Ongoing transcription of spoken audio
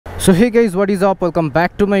So hey guys, what is up? Welcome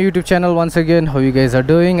back to my YouTube channel once again. How you guys are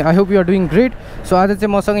doing? I hope you are doing great. So आज चाहिँ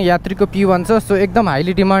मसँग यात्रीको P1 छ. So एकदम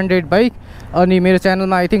highly demanded bike अनि मेरो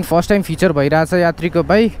च्यानलमा I think first time feature भइरहेछ यात्रीको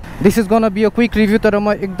bike. This is gonna be a quick review, तर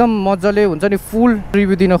म एकदम मज्जाले हुन्छ नि फुल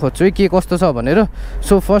रिभ्यू दिन खोज्छु है के कस्तो छ भनेर.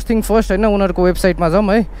 सो फर्स्ट थिङ फर्स्ट हैन, उनीहरुको वेबसाइटमा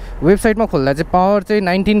जाउँ है. वेबसाइटमा खोल्दा चाहिँ पावर चाहिँ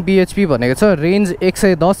 19 bhp भनेको छ, range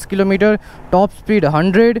 110 kilometre, top speed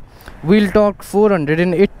 100, wheel torque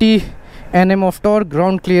 480 Nm of torque,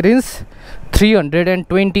 ground clearance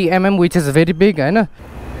 320 mm, which is very big हैन.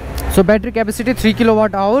 So battery capacity 3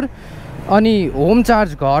 kWh अनि होम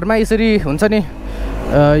चार्ज घरमा यसरी हुन्छ नि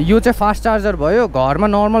यो चाहिँ फास्ट चार्जर भयो. घरमा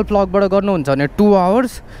नर्मल प्लगबाट गर्नुहुन्छ भने 2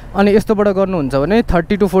 hours अनि यस्तोबाट गर्नुहुन्छ भने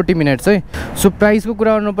 30 to 40 minutes है. सो प्राइसको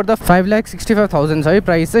कुरा गर्नुपर्दा 5,65,000 छ है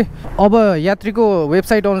प्राइस चाहिँ. अब यात्रीको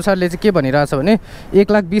वेबसाइट अनुसारले चाहिँ के भनिरहेछ भने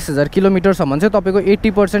 1,20,000 किलोमिटरसम्म चाहिँ तपाईँको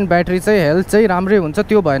 80% ब्याट्री चाहिँ हेल्थ चाहिँ राम्रै हुन्छ.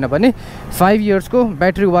 त्यो भएन भने 5 इयर्सको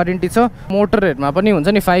ब्याट्री वारेन्टी छ. मोटरहरूमा पनि हुन्छ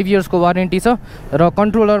नि 5 इयर्सको वारेन्टी छ र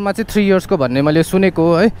कन्ट्रोलरमा चाहिँ 3 इयर्सको भन्ने मैले सुनेको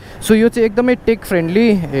हो है. सो यो चाहिँ एकदमै टेक फ्रेन्डली,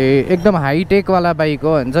 एकदम हाई टेकवाला बाइक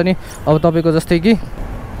हो हुन्छ नि. अब तपाईँको जस्तै कि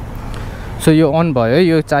सो यो अन भयो है,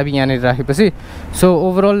 यो चाबी यहाँनिर राखेपछि. सो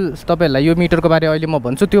ओभरअल तपाईँहरूलाई यो मिटरको बारे अहिले म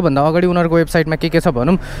भन्छु. त्योभन्दा अगाडि उनीहरूको वेबसाइटमा के छ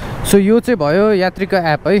भनौँ. सो यो चाहिँ भयो यात्रीको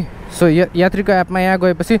एप है. सो यात्रीको एपमा यहाँ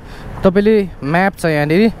गएपछि तपाईँले म्याप छ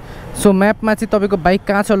यहाँनिर. सो म्यापमा चाहिँ तपाईँको बाइक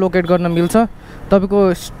कहाँ छ लोकेट गर्न मिल्छ.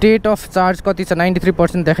 तपाईँको स्टेट अफ चार्ज कति छ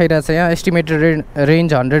 93% देखाइरहेछ यहाँ. एस्टिमेटेड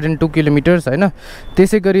रेन्ज 102 किलोमिटर्स हैन.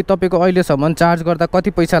 त्यसै गरी तपाईँको अहिलेसम्म चार्ज गर्दा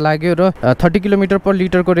कति पैसा लाग्यो र 30 किलोमिटर पर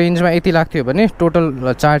लिटरको रेन्जमा यति लाग्थ्यो भने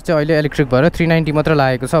टोटल चार्ज चाहिँ अहिले इलेक्ट्रिक भएर 390 मात्र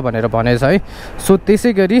लागेको छ भनेर भनेछ है. सो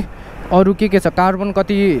त्यसै गरी अरू के छ, कार्बन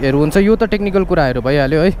कतिहरू हुन्छ यो त टेक्निकल कुराहरू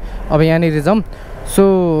भइहाल्यो है. अब यहाँनिर जाउँ. सो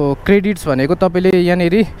क्रेडिट्स भनेको तपाईँले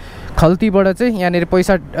यहाँनिर खल्तीबाट चाहिँ यहाँनिर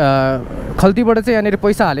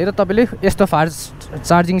पैसा हालेर तपाईँले यस्तो फास्ट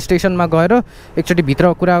चार्जिङ स्टेसनमा गएर एकचोटि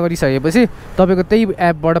भित्र कुरा गरिसकेपछि तपाईँको त्यही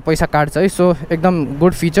एपबाट पैसा काट्छ है. सो एकदम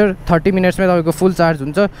गुड फिचर. 30 मिनट्समै तपाईँको फुल चार्ज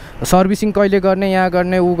हुन्छ. सर्भिसिङ कहिले गर्ने, यहाँ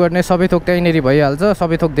गर्ने, ऊ गर्ने सबै थोक त्यहीँनिर भइहाल्छ.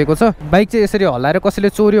 सबै थोक दिएको छ. बाइक चाहिँ यसरी हल्लाएर कसैले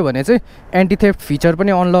चोर्यो भने चाहिँ एन्टी थेफ्ट फिचर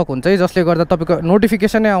पनि अनलक हुन्छ है, जसले गर्दा तपाईँको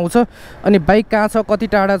नोटिफिकेसनै आउँछ अनि बाइक कहाँ छ, कति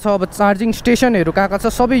टाढा छ, अब चार्जिङ स्टेसनहरू कहाँ छ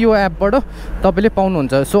सबै यो एपबाट तपाईँले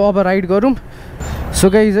पाउनुहुन्छ. सो अब राइड गरौँ. सो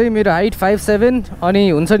गाइज है, मेरो हाइट 5'7" अनि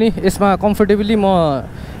हुन्छ नि यसमा कम्फर्टेबली म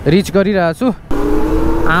रिच गरिरहेको छु.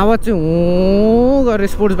 आवाज चाहिँ हुँ गरेर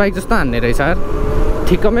स्पोर्ट्स बाइक जस्तो हान्ने रहेछ यार.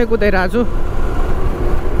 ठिक्कमै कुदाइरहेको छु.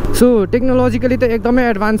 सो टेक्नोलोजिकली त एकदमै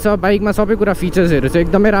एडभान्स छ बाइकमा. सबै कुरा फिचर्सहरू चाहिँ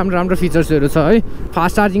एकदमै राम्रो फिचर्सहरू छ है.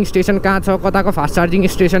 फास्ट चार्जिङ स्टेसन कहाँ छ, कताको फास्ट चार्जिङ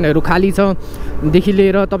स्टेसनहरू खाली छ देखि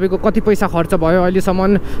लिएर तपाईँको कति पैसा खर्च भयो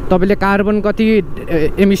अहिलेसम्म, तपाईँले कार्बन कति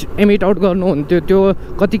एमिट आउट गर्नुहुन्थ्यो, त्यो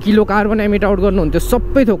कति किलो कार्बन एमिट आउट गर्नुहुन्थ्यो,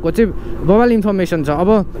 सबै थोकको चाहिँ बवाल इन्फर्मेसन छ. अब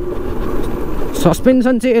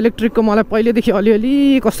सस्पेन्सन चाहिँ इलेक्ट्रिकको मलाई पहिलेदेखि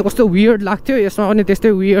अलिअलि कस्तो वियर्ड लाग्थ्यो. यसमा पनि त्यस्तै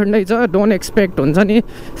वियर्ड नै छ. डोन्ट एक्सपेक्ट हुन्छ नि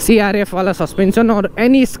CRF वाला suspension or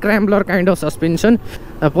any scrambler kind of suspension.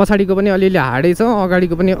 पछाडिको पनि अलिअलि हार्डै छ,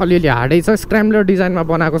 अगाडिको पनि अलिअलि हार्डै छ. स्क्रैम्बलर डिजाइनमा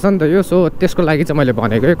बनाएको छ नि त यो. सो त्यसको लागि चाहिँ मैले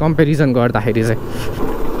भनेको है कम्पेरिजन गर्दाखेरि चाहिँ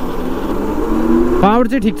पावर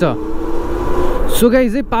चाहिँ ठिक छ. सो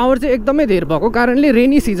गाइज चाहिँ पावर चाहिँ एकदमै धेर भएको कारणले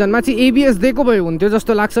रेनी सिजनमा चाहिँ ABS दिएको भए हुन्थ्यो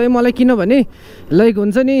जस्तो लाग्छ है मलाई. किनभने लाइक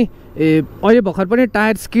हुन्छ नि अहिले भर्खर पनि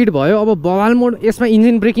टायर स्किड भयो. अब बवाल मोड यसमा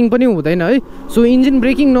इन्जिन ब्रेकिङ पनि हुँदैन है. सो इन्जिन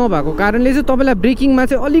ब्रेकिङ नभएको कारणले चाहिँ तपाईँलाई ब्रेकिङमा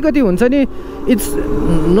चाहिँ अलिकति हुन्छ नि इट्स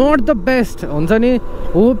नट द बेस्ट हुन्छ नि.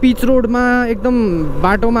 हो पिच रोडमा एकदम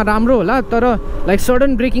बाटोमा राम्रो होला, तर लाइक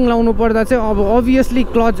सडन ब्रेकिङ लाउनु पर्दा चाहिँ अब अभियसली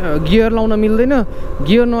क्लच गियर लाउन मिल्दैन.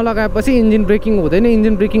 गियर नलगाएपछि इन्जिन ब्रेकिङ हुँदैन.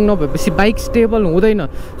 इन्जिन ब्रेकिङ नभएपछि बाइक स्टेबल हुँदैन.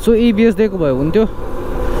 सो ABS दिएको भए हुन्थ्यो.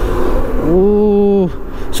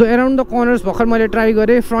 सो एराउन्ड द कर्नर्स भर्खर मैले ट्राई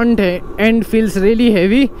गरेँ. Front and feels really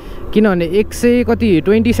heavy किनभने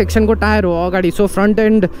 120 सेक्सनको टायर हो अगाडि. सो फ्रन्ट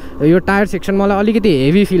एन्ड यो टायर सेक्सन मलाई अलिकति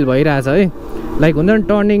हेभी फिल भइरहेछ है. लाइक हुन्छ नि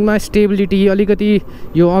टर्निङमा स्टेबिलिटी अलिकति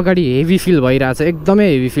यो अगाडि हेभी फिल भइरहेछ, एकदमै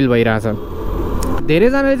हेभी फिल भइरहेछ.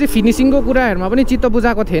 धेरैजनाले चाहिँ फिनिसिङको कुराहरूमा पनि चित्त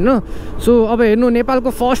बुझाएको थिएन. सो अब हेर्नु नेपालको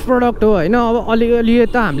फर्स्ट प्रडक्ट हो होइन. अब अलिअलि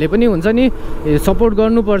त हामीले पनि हुन्छ नि सपोर्ट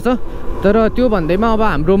गर्नुपर्छ, तर त्यो भन्दैमा अब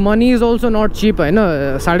हाम्रो money is also not cheap होइन.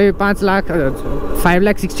 5.5 लाख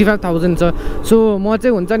 5,65,000 छ. सो म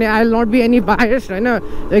चाहिँ हुन्छ नि I will not be any biased होइन.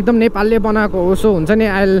 एकदम नेपालले बनाएको हो. सो हुन्छ नि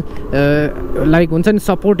आई विल लाइक हुन्छ नि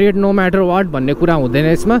सपोर्टेड नो म्याटर वाट भन्ने कुरा हुँदैन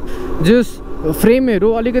यसमा. जस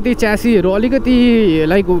फ्रेमहरू अलिकति च्यासीहरू अलिकति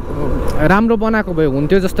लाइक राम्रो बनाएको भए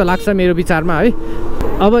हुन्थ्यो जस्तो लाग्छ मेरो विचारमा है.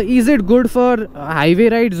 अब is it good for highway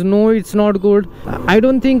rides? No, it's not good. I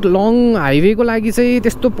don't think long हाइवेको लागि चाहिँ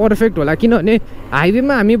त्यस्तो पर्फेक्ट होला, किनभने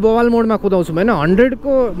हाइवेमा हामी बवाल मोडमा कुदाउँछौँ होइन.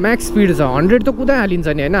 100को म्याक्स स्पिड छ, 100 त कुदाइहालिन्छ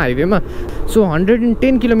नि होइन हाइवेमा. सो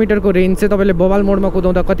 110 किलोमिटरको रेन्ज चाहिँ तपाईँले बवाल मोडमा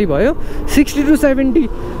कुदाउँदा कति भयो? 60 to 70.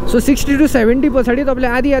 सो 60 to 70 पछाडि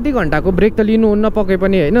तपाईँले आधी घन्टाको ब्रेक त लिनुहुन्न पक्कै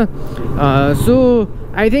पनि होइन. सो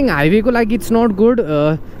आई थिङ्क हाइवेको लागि it's not good.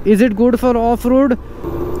 Is it good for off road?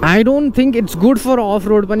 I don't think it's good for off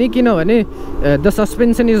road पनि, किनभने the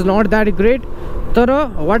suspension is not that great. तर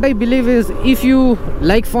what I believe is if you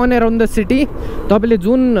like fun around the city, तपाईँले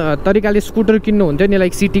जुन तरिकाले scooter किन्नुहुन्थ्यो नि,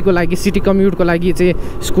 like सिटीको लागि, city कम्युटको लागि चाहिँ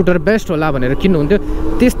स्कुटर बेस्ट होला भनेर किन्नुहुन्थ्यो,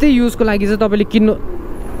 त्यस्तै युजको लागि चाहिँ तपाईँले किन्नु.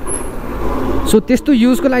 सो त्यस्तो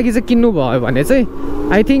युजको लागि चाहिँ किन्नुभयो भने चाहिँ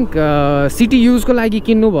आई थिङ्क सिटी युजको लागि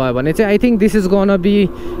किन्नुभयो भने चाहिँ I think this is gonna be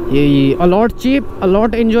a lot cheap, a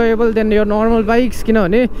lot enjoyable then your normal bikes.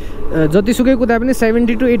 किनभने जतिसुकै कुदा पनि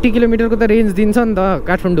 70 to 80 किलोमिटरको त रेन्ज दिन्छ नि त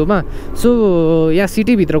काठमाडौँमा. सो या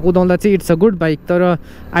सिटीभित्र कुदाउँदा चाहिँ इट्स अ गुड बाइक. तर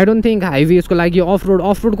आई डोन्ट थिङ्क हाइवेजको लागि अफ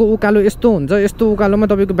रोडको उकालो यस्तो हुन्छ, यस्तो उकालोमा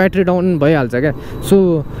तपाईँको ब्याट्री डाउन भइहाल्छ क्या.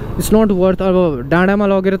 So it's not worth. अब डाँडामा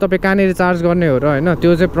लगेर तपाईँ कहाँनिर चार्ज गर्ने हो र होइन,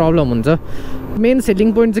 त्यो चाहिँ प्रब्लम हुन्छ. मेन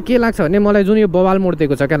सेलिङ पोइन्ट चाहिँ के लाग्छ भने मलाई जुन यो बवाल मोड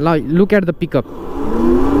दिएको छ क्या, look at the pickup,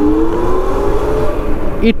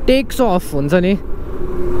 it takes of हुन्छ नि,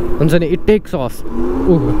 इट टेक्स अफ.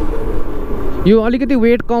 यो अलिकति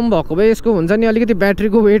वेट कम भएको भए यसको हुन्छ नि, अलिकति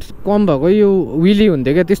ब्याट्रीको वेट कम भएको यो विली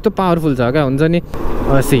हुन्थ्यो क्या, त्यस्तो पावरफुल छ क्या हुन्छ नि.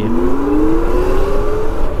 See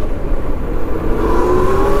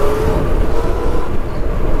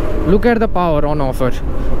look at the power on offer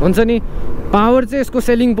हुन्छ नि. पावर चाहिँ यसको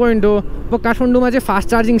सेलिङ पोइन्ट हो. अब काठमाडौँमा चाहिँ फास्ट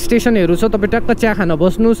चार्जिङ स्टेसनहरू छ, तपाईँ टक्क चिया खान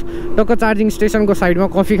बस्नुहोस्, टक्क चार्जिङ स्टेसनको साइडमा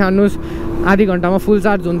कफी खानुहोस्, आधी घन्टामा फुल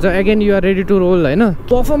चार्ज हुन्छ, eigen you are ready to role होइन.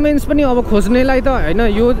 पर्फर्मेन्स पनि अब खोज्नेलाई त होइन,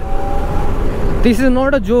 यो this is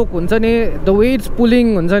not a joke हुन्छ नि. द वे इट्स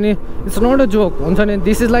पुलिङ हुन्छ नि, इट्स नट अ जोक हुन्छ नि.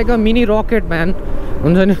 This is like a mini rocket man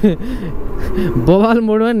हुन्छ नि. बवाल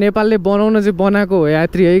मोडमा नेपालले बनाउन चाहिँ बनाएको हो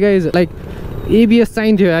यात्री है गाइज. लाइक एबिएस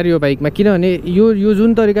चाहिन्थ्यो यार यो बाइकमा, किनभने यो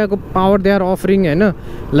जुन तरिकाको पावर दे आर अफरिङ होइन,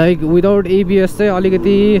 लाइक विदाउट एबिएस चाहिँ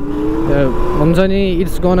अलिकति हुन्छ नि,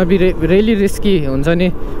 it's gonna be really risky हुन्छ नि.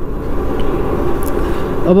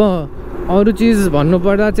 अब अरू चिज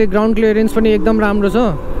भन्नुपर्दा चाहिँ ग्राउन्ड क्लियरेन्स पनि एकदम राम्रो छ.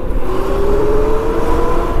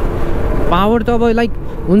 पावर त अब लाइक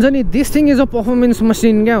हुन्छ नि, this thing is a performance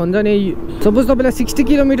machine क्या हुन्छ नि. सपोज तपाईँलाई 60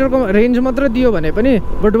 किलोमिटरको रेन्ज मात्र दियो भने पनि,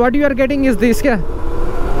 but what you are getting is this क्या,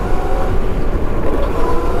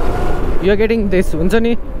 यु आर गेटिङ दिस हुन्छ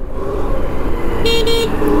नि.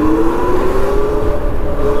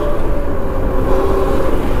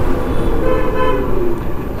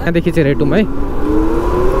 यहाँदेखि चाहिँ रेटुम है.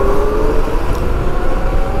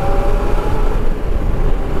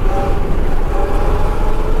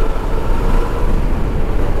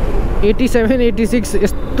 एटी 86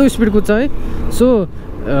 यस्तो स्पिड कुद्छ है.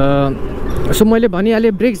 सो मैले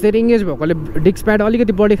भनिहालेँ ब्रेक्स धेरै इङ्गेज भएकोले डिस्क प्याड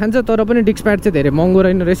अलिकति बढी खान्छ, तर पनि डिस्क प्याड चाहिँ धेरै महँगो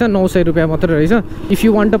रहेन रहेछ, 900 रुपियाँ मात्र रहेछ. If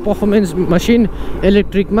you want a performance machine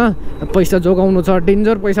इलेक्ट्रिकमा पैसा जोगाउनु छ,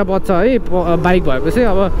 डेन्जर पैसा बच्छ है बाइक भएपछि.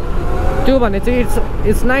 अब त्यो भने चाहिँ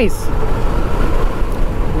इट्स नाइस.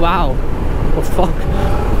 वाउ फक,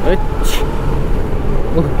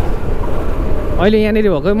 अहिले यहाँनिर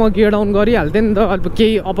भएको म गियर डाउन गरिहाल्थेँ नि त, अब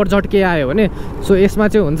केही अपर केही आयो भने. सो यसमा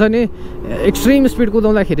चाहिँ हुन्छ नि, एक्सट्रिम स्पिड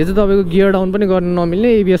कुदाउँदाखेरि चाहिँ तपाईँको गियर डाउन पनि गर्न नमिल्ने,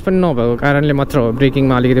 एबिएस पनि नभएको कारणले मात्र हो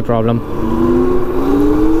ब्रेकिङमा अलिकति प्रब्लम.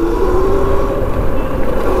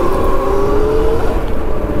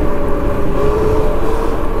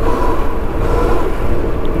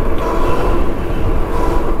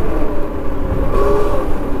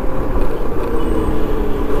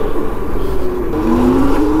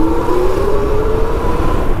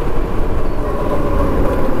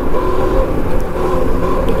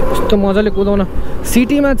 त्यस्तो मजाले कुदाउन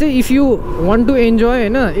सिटीमा चाहिँ if you want to enjoy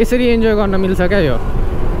होइन, यसरी इन्जोय गर्न मिल्छ क्या यो.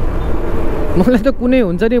 मलाई त कुनै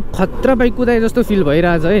हुन्छ नि खतरा बाइक कुदाए जस्तो फिल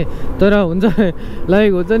भइरहेछ है. तर हुन्छ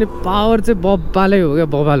लाइक हुन्छ नि पावर चाहिँ बब्बालै हो क्या,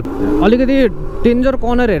 बबाल. अलिकति डेन्जर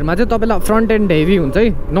कर्नरहरूमा चाहिँ तपाईँलाई फ्रन्ट एन्ड हेभी हुन्छ है,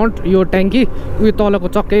 नट यो ट्याङ्की, उयो तलको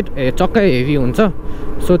चक्कै हेभी हुन्छ.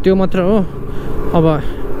 सो त्यो मात्र हो. अब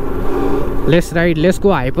let's go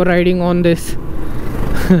hyper riding on this.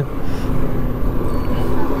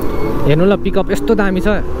 हेर्नु ल पिकअप यस्तो दामी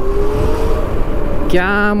छ,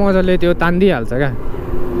 क्या मजाले त्यो तान्दिहाल्छ क्या.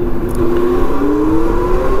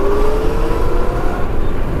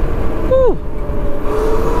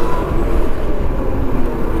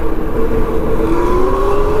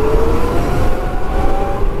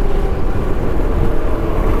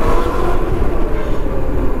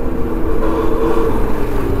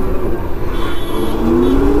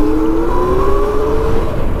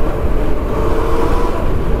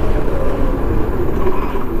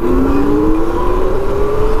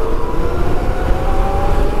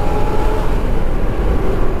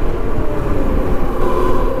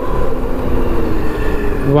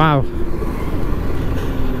 वाउ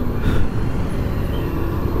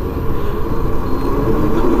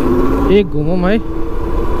एक घुमौँ है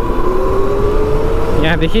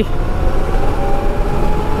यहाँदेखि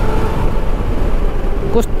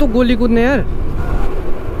कस्तो गोली कुद्ने यार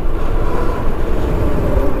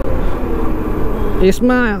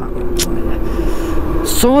यसमा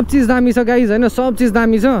सब चिज दामी छ गाइज हैन सब चिज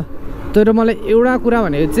दामी छ तर मलाई एउटा कुरा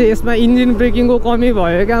भनेको चाहिँ यसमा इन्जिन ब्रेकिङको कमी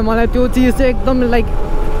भयो क्या मलाई त्यो चिज चाहिँ एकदम like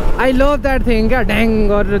I love that thing क्या ड्याङ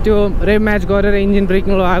गरेर त्यो रेम म्याच गरेर इन्जिन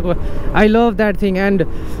ब्रेकिङ लगाएको I love that thing and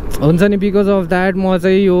हुन्छ नि बिकज अफ द्याट म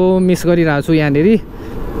चाहिँ यो मिस गरिरहेको छु यहाँनिर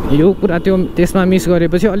यो कुरा त्यो त्यसमा मिस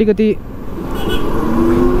गरेपछि अलिकति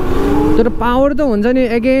तर पावर त हुन्छ नि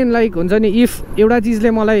अगेन लाइक हुन्छ नि इफ एउटा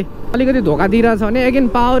चिजले मलाई अलिकति धोका दिइरहेछ भने again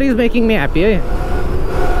power is making me happy है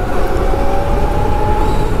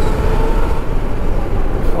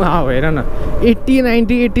हेर न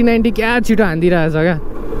 80-90 क्या छिटो हानिदिइरहेछ क्या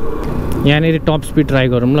यहाँनिर टप स्पिड ट्राई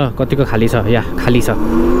गरौँ ल कतिको खाली छ या खाली छ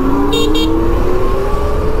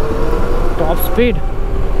टप स्पिड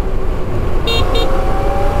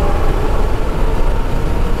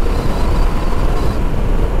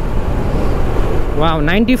वाउ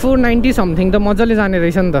 94-90 समथिङ त मजाले जाने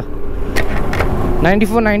रहेछ नि त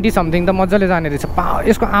 94-90 समथिङ त मजाले जाने रहेछ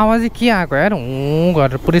यसको आवाजै के आएको यार हुँ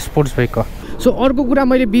गरेर पुरै स्पोर्ट्स बाइकको सो अर्को कुरा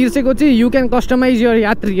मैले बिर्सेको चाहिँ यु क्यान कस्टमाइज यर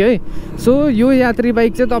यात्री है सो यो यात्री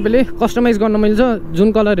बाइक चाहिँ तपाईँले कस्टमाइज गर्न मिल्छ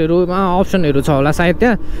जुन कलरहरूमा अप्सनहरू छ होला सायद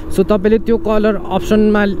त्यहाँ सो तपाईँले त्यो कलर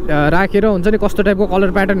अप्सनमा राखेर हुन्छ नि कस्तो टाइपको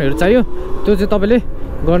कलर प्याटर्नहरू चाहियो त्यो चाहिँ तपाईँले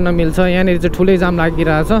गर्न मिल्छ यहाँनिर चाहिँ ठुलै जाम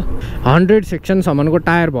लागिरहेछ 100 सेक्सनसम्मको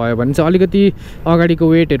टायर भयो भने चाहिँ अलिकति अगाडिको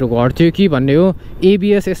वेटहरू घट्थ्यो कि भन्ने हो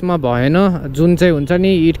एबिएस यसमा भएन जुन चाहिँ हुन्छ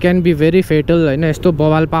नि इट क्यान बी भेरी फेटल होइन यस्तो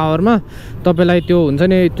बवाल पावरमा तपाईँलाई त्यो हुन्छ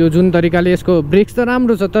नि त्यो जुन तरिकाले यसको ब्रेक्स त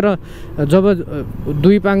राम्रो छ तर जब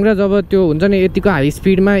दुई पाङ र जब त्यो हुन्छ नि यतिको हाई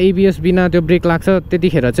स्पिडमा एबिएस बिना त्यो ब्रेक लाग्छ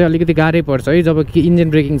त्यतिखेर चाहिँ अलिकति गाह्रै पर्छ है जब कि इन्जिन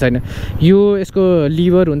ब्रेकिङ छैन यो यसको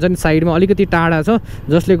लिभर हुन्छ नि साइडमा अलिकति टाढा छ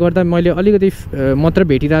जसले गर्दा मैले अलिकति मात्र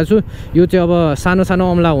भेटिरहेको छु यो चाहिँ अब सानो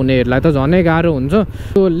सानो अम्ला हुनेहरूलाई त झनै गाह्रो हुन्छ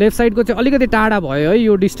त्यो लेफ्ट साइडको चाहिँ अलिकति टाढा भयो है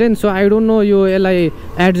यो distance so I don't know यो यसलाई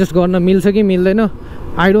एडजस्ट गर्न मिल्छ कि मिल्दैन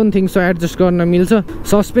I don't think so adjust गर्न मिल्छ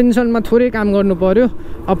सस्पेन्सनमा थोरै काम गर्नु पर्यो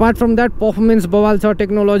अपार्ट फ्रम द्याट पर्फर्मेन्स बवाल छ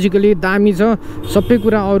टेक्नोलोजिकली दामी छ सबै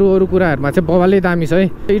कुरा अरू कुराहरूमा चाहिँ बवालै दामी छ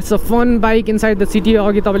है it's a fun bike inside the city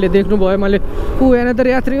अघि तपाईँले देख्नुभयो मैले एनादर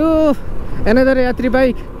यात्री हो एनादर यात्री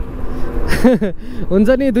बाइक हुन्छ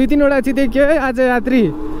नि 2-3 वटा चाहिँ देखियो है आज यात्री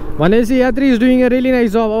भनेपछि यात्री is doing a really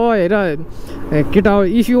nice जब अब हेर केटा हो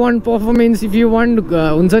if you want performance if you want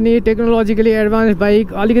हुन्छ नि टेक्नोलोजिकली एडभान्स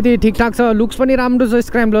बाइक अलिकति ठिकठाक छ लुक्स पनि राम्रो छ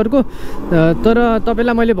स्क्रैम्बलरको तर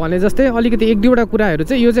तपाईँलाई मैले भने जस्तै अलिकति 1-2 कुराहरू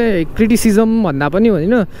चाहिँ यो चाहिँ क्रिटिसिजम भन्दा पनि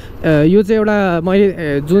होइन यो चाहिँ एउटा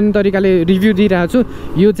मैले जुन तरिकाले रिभ्यू दिइरहेको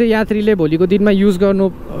छु यो चाहिँ यात्रीले भोलिको दिनमा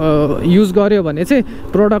युज गर्यो भने चाहिँ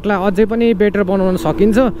प्रडक्टलाई अझै पनि बेटर बनाउन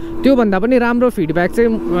सकिन्छ त्योभन्दा पनि राम्रो फिडब्याक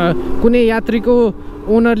चाहिँ कुनै यात्रीको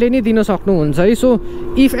ओनरले नै दिन सक्नुहुन्छ है सो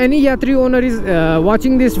इफ एनी यात्री owner is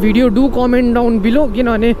watching this video do comment down below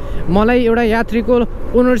किनभने मलाई एउटा यात्रीको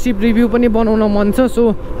ओनरसिप रिभ्यू पनि बनाउन मन छ so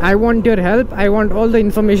I want your help I want all the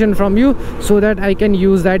information from you so that I can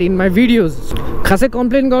use that in my videos खासै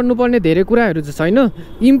complain गर्नुपर्ने धेरै कुराहरू चाहिँ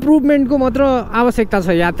छैन इम्प्रुभमेन्टको मात्र आवश्यकता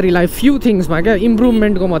छ यात्रीलाई फ्यु थिङ्समा क्या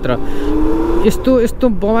इम्प्रुभमेन्टको मात्र यस्तो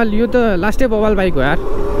बवाल यो त लास्टै बवाल बाइक हो यार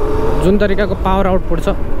जुन तरिकाको पावर आउटपुट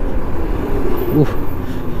छ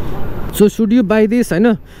so should you by this होइन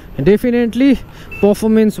डेफिनेटली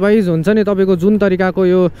पर्फर्मेन्स वाइज हुन्छ नि तपाईँको जुन तरिकाको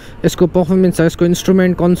यो यसको पर्फर्मेन्स छ यसको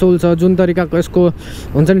इन्स्ट्रुमेन्ट कन्सोल छ जुन तरिकाको यसको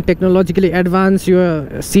हुन्छ नि टेक्नोलोजिकली एडभान्स यो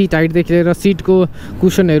सिट हाइटदेखि लिएर सिटको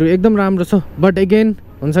कुसनहरू एकदम राम्रो छ बट अगेन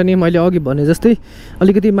हुन्छ नि मैले अघि भने जस्तै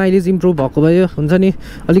अलिकति माइलेज इम्प्रुभ भएको भए हुन्छ नि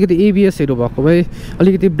अलिकति एबिएसहरू भएको भए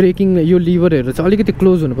अलिकति ब्रेकिङ यो लिभरहरू चाहिँ अलिकति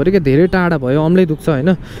क्लोज हुनु पऱ्यो क्या धेरै टाढा भयो अम्लै दुख्छ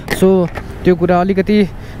होइन सो त्यो कुरा अलिकति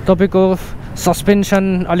तपाईँको सस्पेन्सन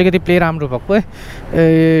अलिकति प्ले राम्रो भएको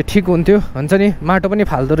है ठिक हुन्थ्यो हुन्छ नि माटो पनि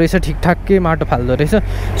फाल्दो रहेछ ठिकठाकै माटो फाल्दो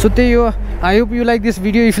रहेछ सो त्यही हो I hope you like this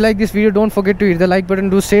video if like this video don't forget to hit the like button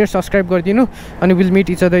do share subscribe गरिदिनु अनि will meet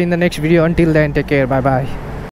each other in the next video until then take care by by